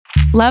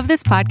Love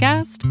this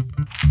podcast?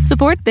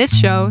 Support this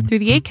show through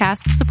the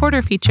Acast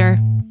supporter feature.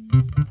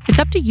 It's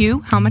up to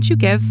you how much you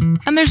give,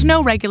 and there's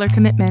no regular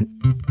commitment.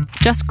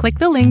 Just click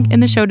the link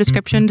in the show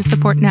description to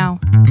support now.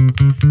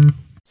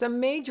 Some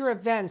major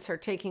events are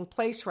taking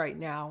place right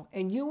now,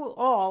 and you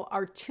all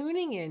are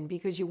tuning in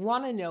because you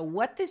want to know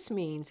what this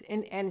means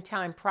in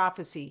end-time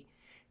prophecy.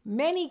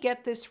 Many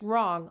get this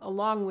wrong,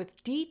 along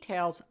with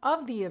details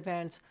of the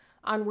events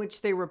on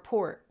which they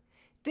report.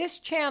 This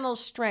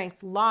channel's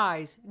strength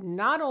lies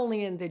not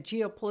only in the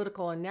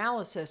geopolitical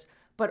analysis,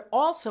 but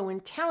also in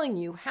telling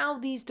you how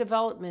these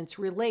developments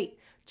relate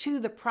to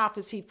the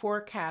prophecy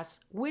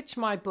forecasts, which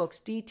my books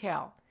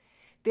detail.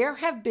 There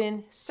have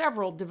been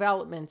several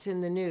developments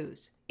in the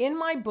news. In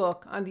my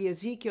book on the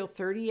Ezekiel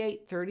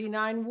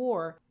 38-39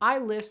 war, I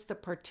list the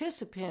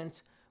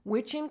participants,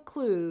 which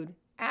include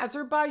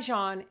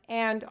Azerbaijan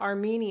and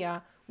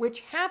Armenia, which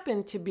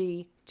happen to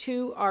be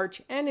two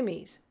arch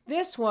enemies.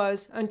 This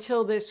was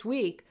until this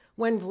week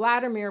when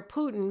Vladimir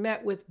Putin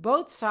met with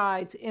both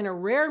sides in a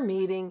rare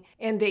meeting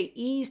and they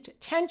eased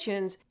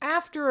tensions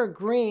after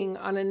agreeing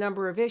on a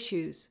number of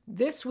issues.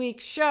 This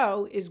week's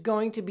show is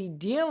going to be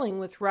dealing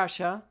with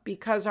Russia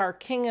because our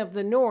King of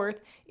the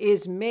North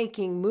is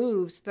making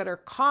moves that are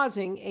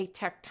causing a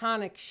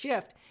tectonic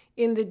shift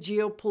in the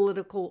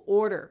geopolitical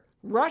order.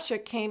 Russia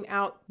came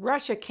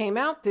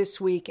out this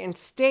week and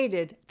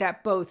stated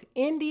that both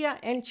India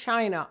and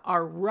China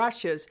are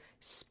Russia's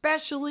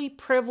specially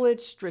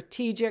privileged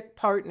strategic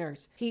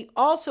partners. He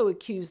also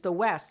accused the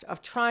West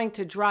of trying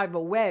to drive a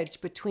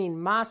wedge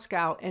between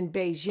Moscow and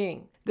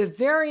Beijing. The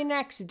very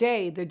next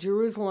day, the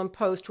Jerusalem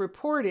Post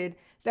reported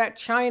that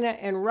China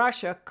and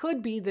Russia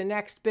could be the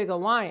next big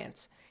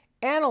alliance.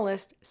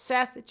 Analyst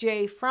Seth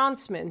J.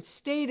 Frantzman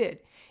stated,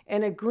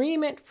 an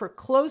agreement for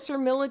closer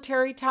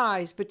military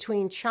ties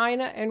between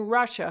China and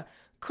Russia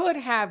could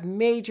have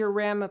major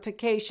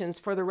ramifications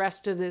for the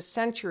rest of this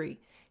century.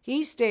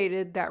 He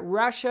stated that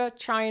Russia,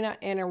 China,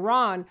 and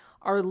Iran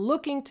are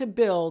looking to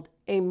build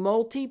a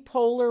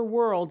multipolar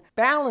world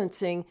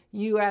balancing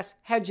U.S.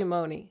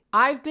 hegemony.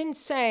 I've been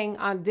saying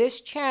on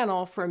this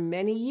channel for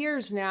many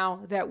years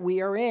now that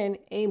we are in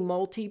a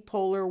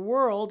multipolar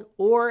world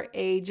or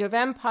age of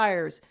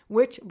empires,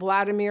 which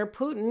Vladimir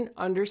Putin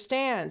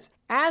understands,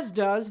 as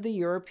does the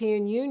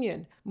European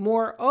Union.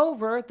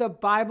 Moreover, the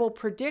Bible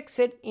predicts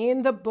it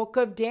in the book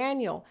of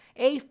Daniel,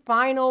 a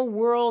final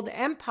world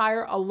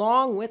empire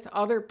along with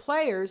other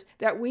players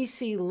that we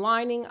see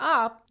lining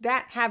up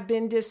that have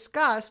been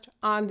discussed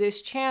on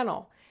this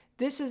channel.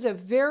 This is a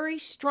very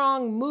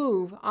strong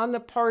move on the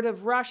part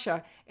of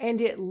Russia, and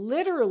it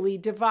literally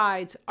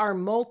divides our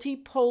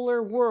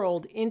multipolar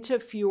world into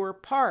fewer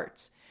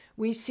parts.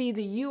 We see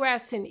the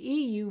U.S. and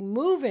EU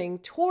moving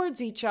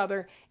towards each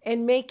other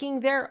and making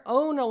their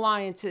own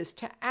alliances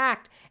to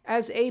act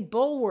as a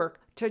bulwark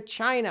to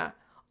China.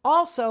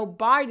 Also,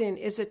 Biden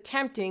is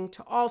attempting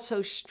to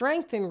also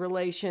strengthen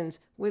relations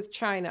with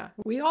China.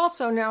 We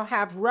also now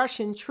have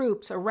Russian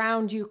troops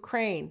around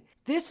Ukraine.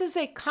 This is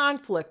a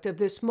conflict of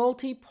this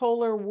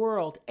multipolar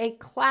world, a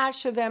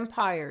clash of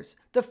empires.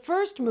 The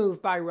first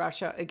move by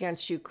Russia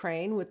against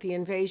Ukraine with the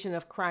invasion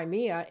of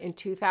Crimea in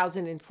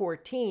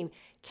 2014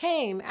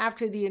 came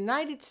after the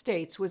United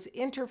States was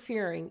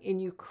interfering in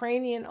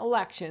Ukrainian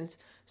elections,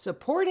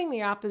 supporting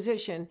the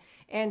opposition,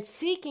 and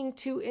seeking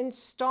to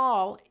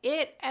install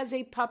it as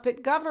a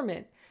puppet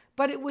government.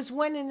 But it was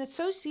when an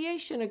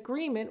association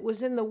agreement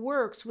was in the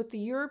works with the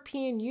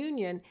European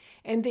Union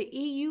and the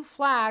EU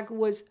flag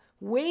was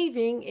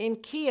waving in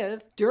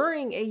Kiev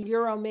during a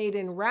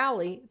Euromaidan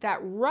rally that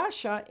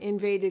Russia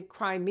invaded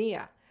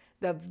Crimea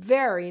the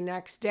very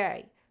next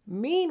day.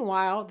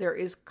 Meanwhile, there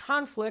is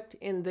conflict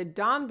in the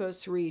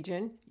Donbas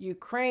region.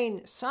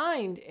 Ukraine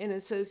signed an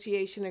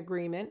association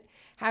agreement,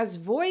 has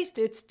voiced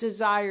its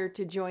desire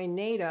to join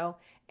NATO,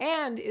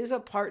 and is a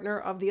partner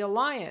of the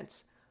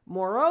alliance.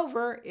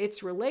 Moreover,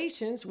 its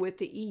relations with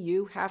the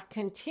EU have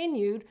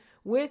continued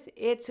with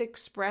its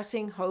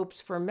expressing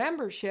hopes for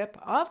membership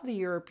of the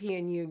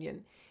European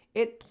Union.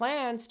 It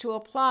plans to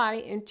apply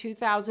in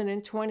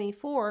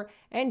 2024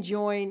 and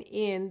join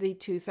in the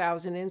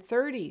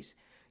 2030s.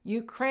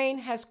 Ukraine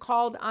has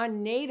called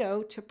on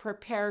NATO to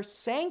prepare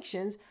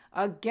sanctions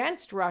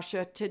against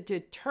Russia to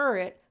deter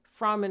it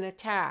from an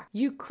attack.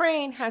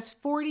 Ukraine has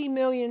 40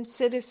 million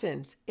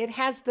citizens. It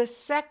has the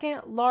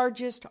second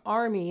largest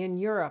army in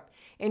Europe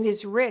and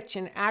is rich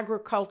in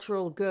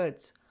agricultural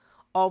goods.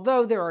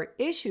 Although there are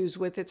issues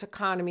with its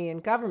economy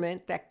and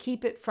government that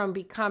keep it from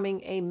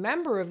becoming a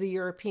member of the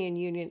European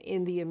Union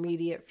in the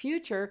immediate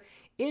future,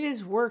 it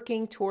is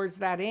working towards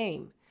that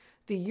aim.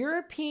 The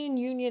European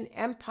Union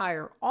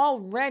empire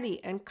already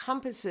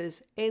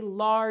encompasses a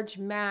large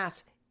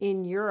mass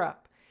in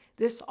Europe.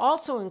 This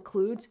also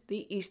includes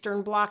the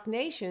Eastern Bloc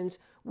nations,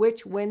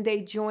 which, when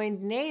they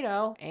joined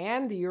NATO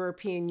and the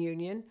European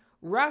Union,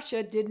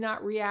 Russia did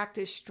not react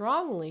as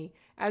strongly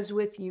as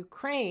with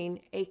Ukraine,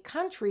 a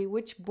country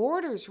which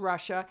borders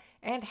Russia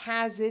and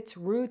has its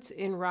roots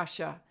in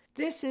Russia.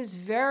 This is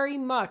very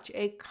much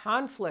a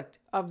conflict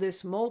of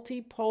this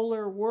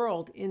multipolar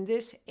world in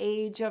this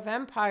age of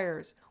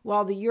empires,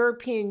 while the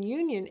European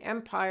Union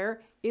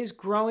empire is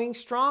growing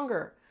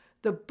stronger.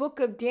 The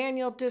book of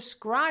Daniel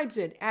describes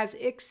it as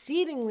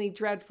exceedingly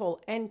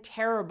dreadful and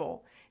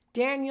terrible.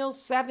 Daniel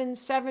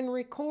 7:7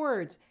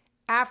 records,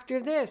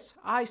 "After this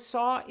I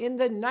saw in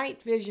the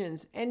night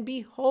visions, and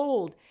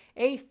behold,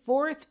 a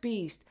fourth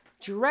beast,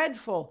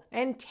 dreadful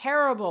and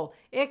terrible,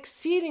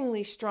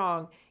 exceedingly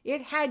strong.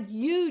 It had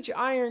huge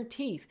iron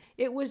teeth.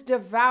 It was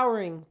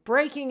devouring,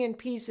 breaking in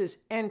pieces,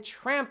 and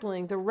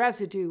trampling the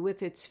residue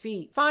with its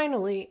feet."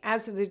 Finally,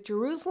 as the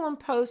Jerusalem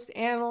Post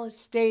analyst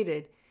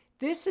stated,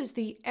 this is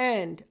the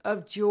end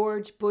of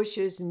George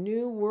Bush's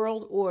New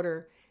World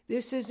Order.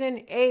 This is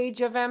an age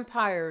of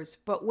empires,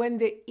 but when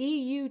the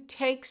EU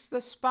takes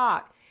the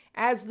spot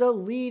as the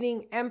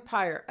leading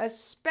empire,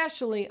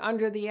 especially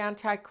under the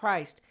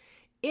Antichrist,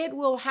 it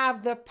will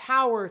have the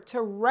power to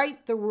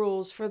write the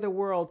rules for the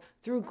world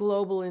through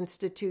global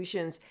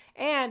institutions,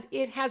 and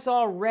it has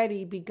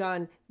already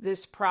begun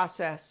this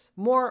process.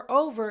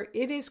 Moreover,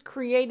 it is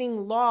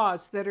creating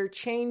laws that are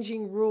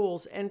changing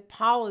rules and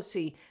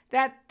policy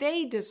that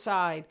they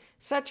decide,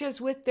 such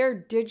as with their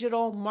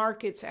Digital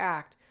Markets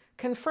Act.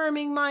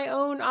 Confirming my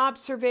own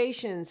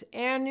observations,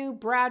 Anu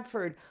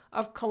Bradford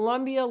of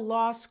Columbia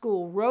Law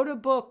School wrote a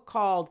book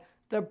called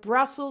The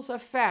Brussels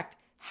Effect: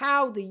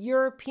 How the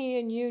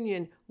European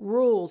Union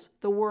Rules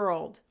the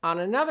World. On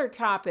another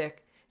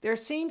topic, there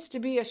seems to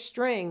be a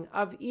string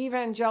of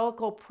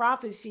evangelical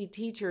prophecy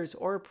teachers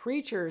or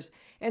preachers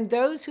and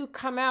those who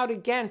come out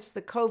against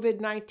the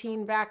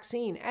COVID-19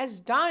 vaccine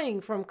as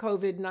dying from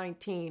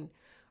COVID-19.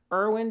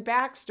 Erwin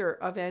Baxter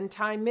of End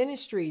Time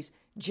Ministries,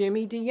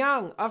 Jimmy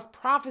DeYoung of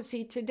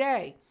Prophecy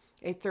Today,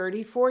 a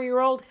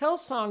 34-year-old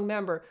Hillsong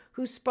member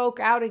who spoke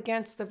out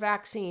against the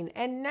vaccine,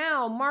 and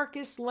now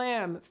Marcus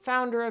Lamb,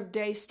 founder of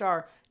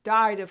Daystar,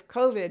 died of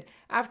COVID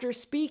after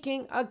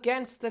speaking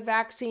against the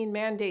vaccine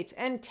mandates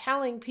and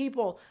telling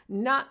people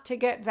not to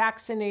get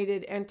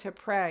vaccinated and to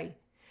pray.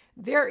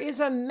 There is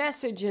a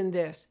message in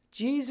this.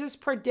 Jesus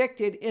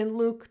predicted in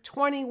Luke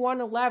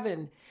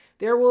 21:11,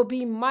 there will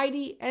be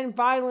mighty and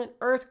violent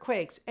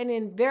earthquakes, and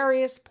in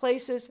various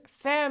places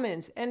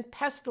famines and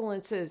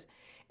pestilences,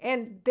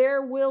 and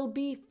there will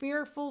be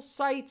fearful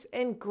sights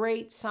and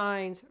great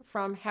signs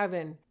from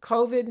heaven.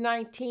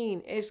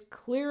 COVID-19 is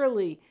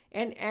clearly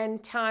an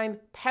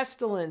end-time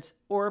pestilence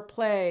or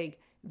plague.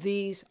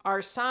 These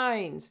are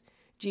signs.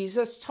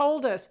 Jesus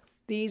told us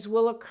these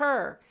will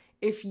occur.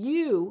 If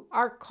you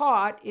are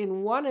caught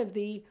in one of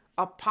the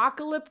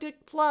apocalyptic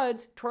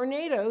floods,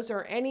 tornadoes,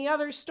 or any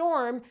other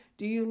storm,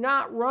 do you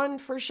not run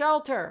for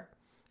shelter?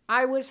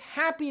 I was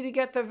happy to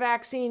get the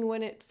vaccine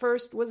when it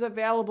first was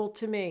available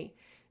to me.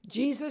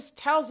 Jesus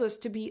tells us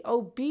to be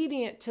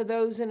obedient to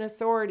those in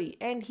authority,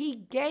 and he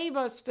gave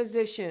us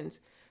physicians.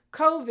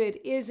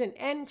 COVID is an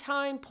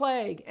end-time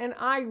plague, and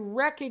I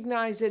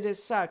recognize it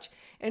as such.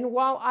 And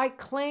while I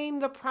claim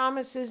the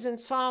promises in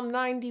Psalm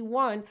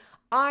 91,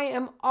 I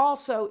am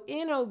also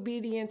in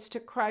obedience to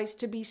Christ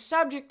to be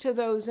subject to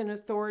those in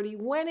authority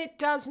when it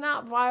does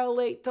not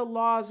violate the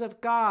laws of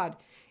God.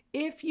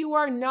 If you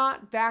are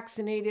not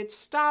vaccinated,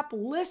 stop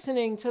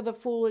listening to the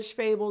foolish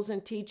fables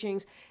and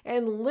teachings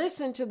and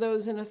listen to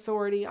those in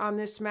authority on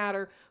this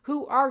matter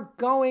who are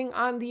going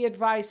on the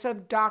advice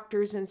of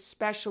doctors and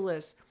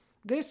specialists.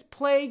 This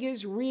plague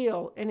is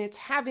real, and it's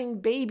having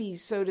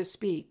babies, so to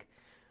speak.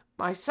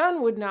 My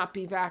son would not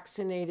be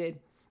vaccinated,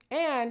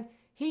 and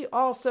he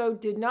also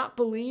did not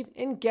believe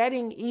in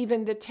getting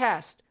even the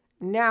test.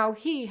 Now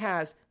he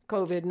has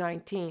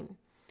COVID-19.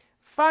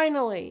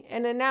 Finally,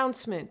 an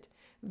announcement.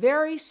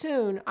 Very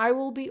soon, I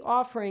will be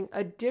offering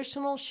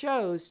additional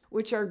shows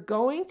which are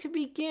going to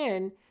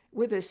begin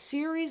with a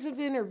series of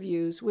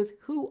interviews with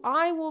who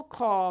I will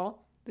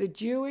call the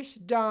Jewish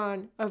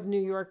Don of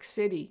New York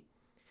City.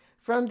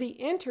 From the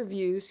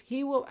interviews,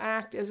 he will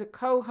act as a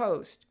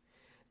co-host.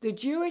 The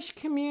Jewish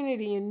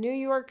community in New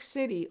York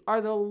City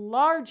are the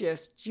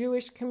largest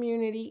Jewish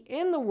community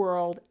in the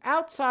world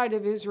outside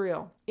of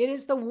Israel. It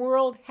is the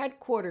world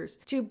headquarters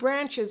to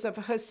branches of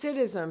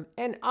Hasidism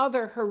and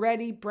other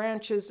Haredi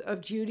branches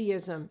of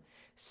Judaism.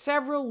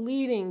 Several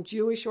leading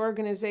Jewish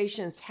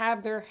organizations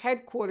have their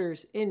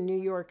headquarters in New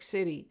York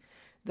City.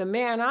 The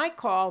man I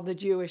call the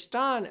Jewish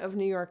Don of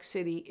New York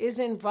City is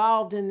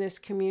involved in this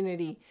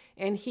community,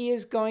 and he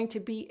is going to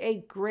be a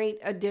great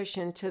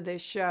addition to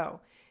this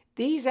show.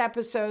 These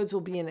episodes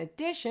will be in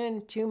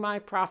addition to my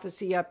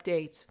prophecy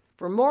updates.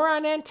 For more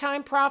on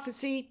end-time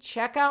prophecy,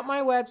 check out my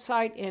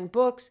website and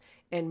books.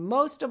 And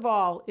most of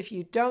all, if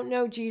you don't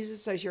know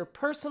Jesus as your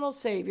personal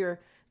Savior,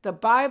 the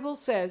Bible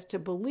says to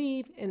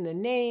believe in the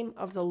name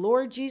of the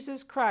Lord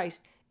Jesus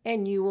Christ,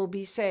 and you will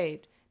be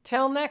saved.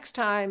 Till next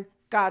time,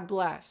 God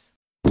bless.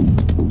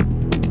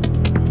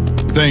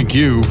 Thank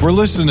you for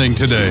listening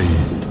today.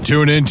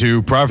 Tune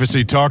into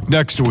Prophecy Talk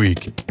next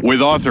week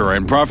with author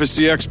and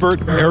prophecy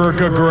expert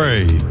Erica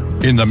Gray.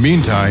 In the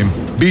meantime,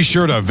 be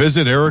sure to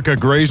visit Erica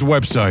Gray's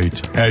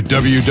website at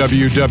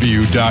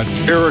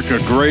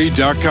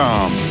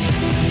www.ericagray.com.